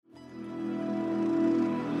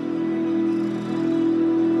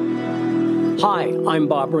Hi, I'm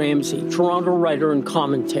Bob Ramsay, Toronto writer and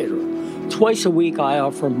commentator. Twice a week, I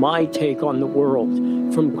offer my take on the world,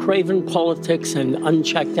 from craven politics and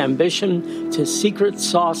unchecked ambition to secret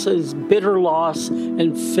sauces, bitter loss,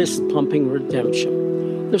 and fist-pumping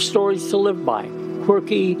redemption. They're stories to live by.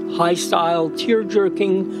 Quirky, high-style,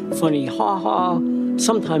 tear-jerking, funny ha-ha,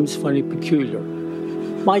 sometimes funny peculiar.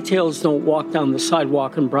 My tales don't walk down the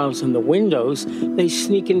sidewalk and browse in the windows. They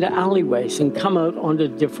sneak into alleyways and come out onto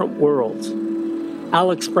different worlds.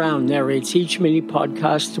 Alex Brown narrates each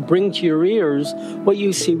mini-podcast to bring to your ears what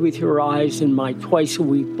you see with your eyes in my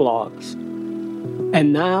twice-a-week blogs.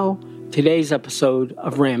 And now, today's episode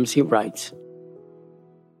of Ramsay Writes.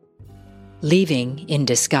 Leaving in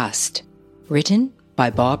Disgust, written by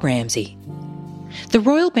Bob Ramsay. The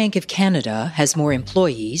Royal Bank of Canada has more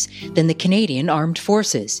employees than the Canadian Armed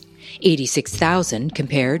Forces, 86,000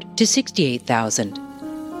 compared to 68,000.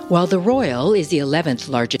 While the Royal is the 11th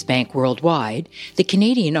largest bank worldwide, the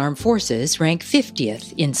Canadian Armed Forces rank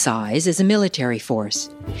 50th in size as a military force.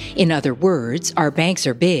 In other words, our banks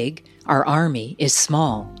are big, our army is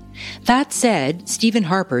small. That said, Stephen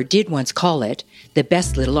Harper did once call it the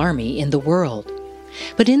best little army in the world.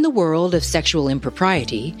 But in the world of sexual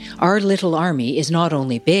impropriety, our little army is not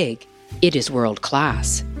only big, it is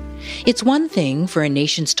world-class. It's one thing for a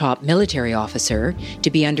nation's top military officer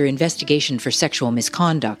to be under investigation for sexual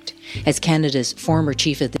misconduct, as Canada's former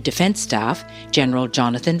Chief of the Defence Staff, General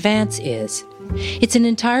Jonathan Vance, is. It's an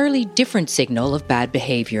entirely different signal of bad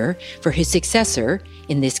behaviour for his successor,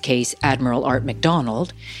 in this case Admiral Art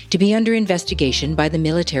MacDonald, to be under investigation by the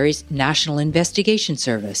military's National Investigation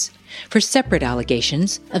Service for separate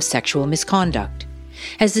allegations of sexual misconduct.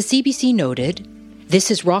 As the CBC noted, this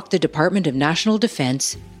has rocked the Department of National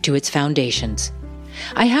Defence to its foundations.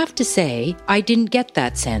 I have to say, I didn't get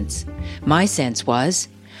that sense. My sense was,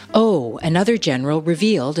 oh, another general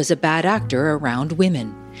revealed as a bad actor around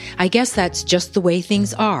women. I guess that's just the way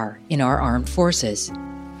things are in our armed forces.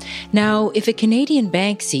 Now, if a Canadian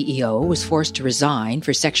bank CEO was forced to resign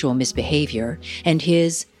for sexual misbehavior, and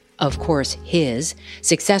his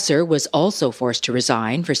successor was also forced to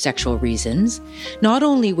resign for sexual reasons, not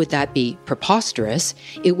only would that be preposterous,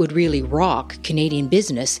 it would really rock Canadian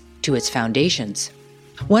business to its foundations.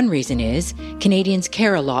 One reason is Canadians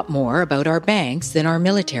care a lot more about our banks than our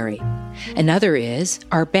military. Another is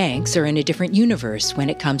our banks are in a different universe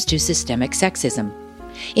when it comes to systemic sexism.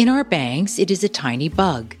 In our banks, it is a tiny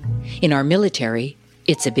bug. In our military,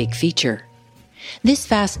 it's a big feature. This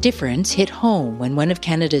vast difference hit home when one of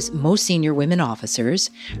Canada's most senior women officers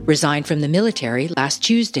resigned from the military last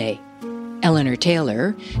Tuesday. Eleanor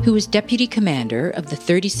Taylor, who was Deputy Commander of the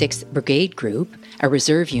 36th Brigade Group, a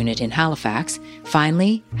reserve unit in Halifax,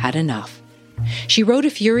 finally had enough. She wrote a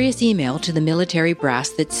furious email to the military brass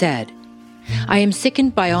that said, "I am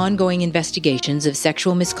sickened by ongoing investigations of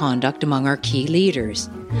sexual misconduct among our key leaders.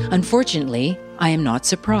 Unfortunately, I am not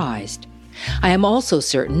surprised. I am also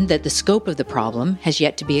certain that the scope of the problem has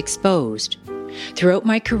yet to be exposed. Throughout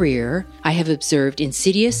my career, I have observed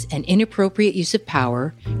insidious and inappropriate use of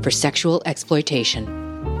power for sexual exploitation."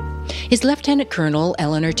 Is Lieutenant Colonel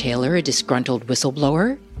Eleanor Taylor a disgruntled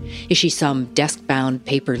whistleblower? Is she some desk-bound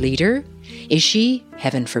paper leader? Is she,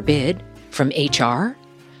 heaven forbid, from HR?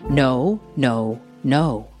 No, no,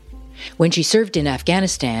 no. When she served in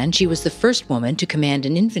Afghanistan, she was the first woman to command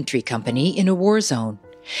an infantry company in a war zone.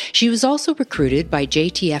 She was also recruited by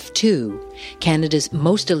JTF-2, Canada's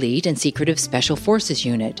most elite and secretive Special Forces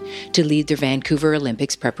unit, to lead their Vancouver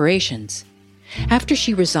Olympics preparations. After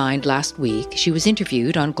she resigned last week, she was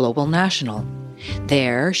interviewed on Global National.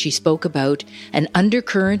 There, she spoke about an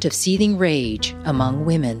undercurrent of seething rage among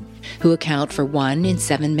women, who account for 1 in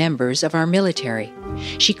 7 members of our military.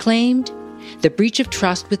 She claimed the breach of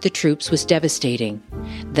trust with the troops was devastating,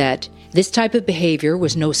 that this type of behavior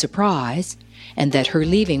was no surprise, and that her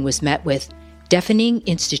leaving was met with deafening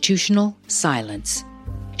institutional silence.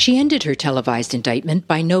 She ended her televised indictment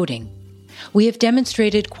by noting, "We have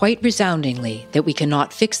demonstrated quite resoundingly that we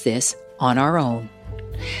cannot fix this on our own."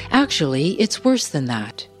 Actually, it's worse than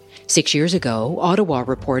that. 6 years ago, Ottawa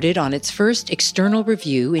reported on its first external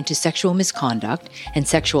review into sexual misconduct and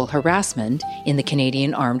sexual harassment in the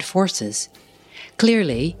Canadian Armed Forces.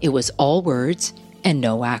 Clearly, it was all words and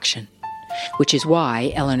no action, which is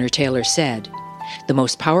why Eleanor Taylor said, "The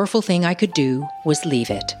most powerful thing I could do was leave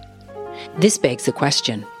it." This begs the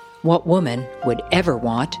question, what woman would ever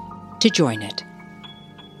want to join it?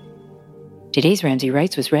 Today's Ramsay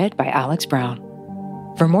Writes was read by Alex Brown.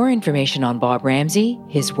 For more information on Bob Ramsay,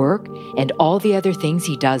 his work, and all the other things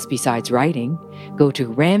he does besides writing, go to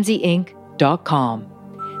ramsayinc.com.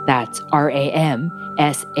 That's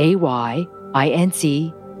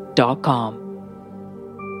RAMSAYINC.com.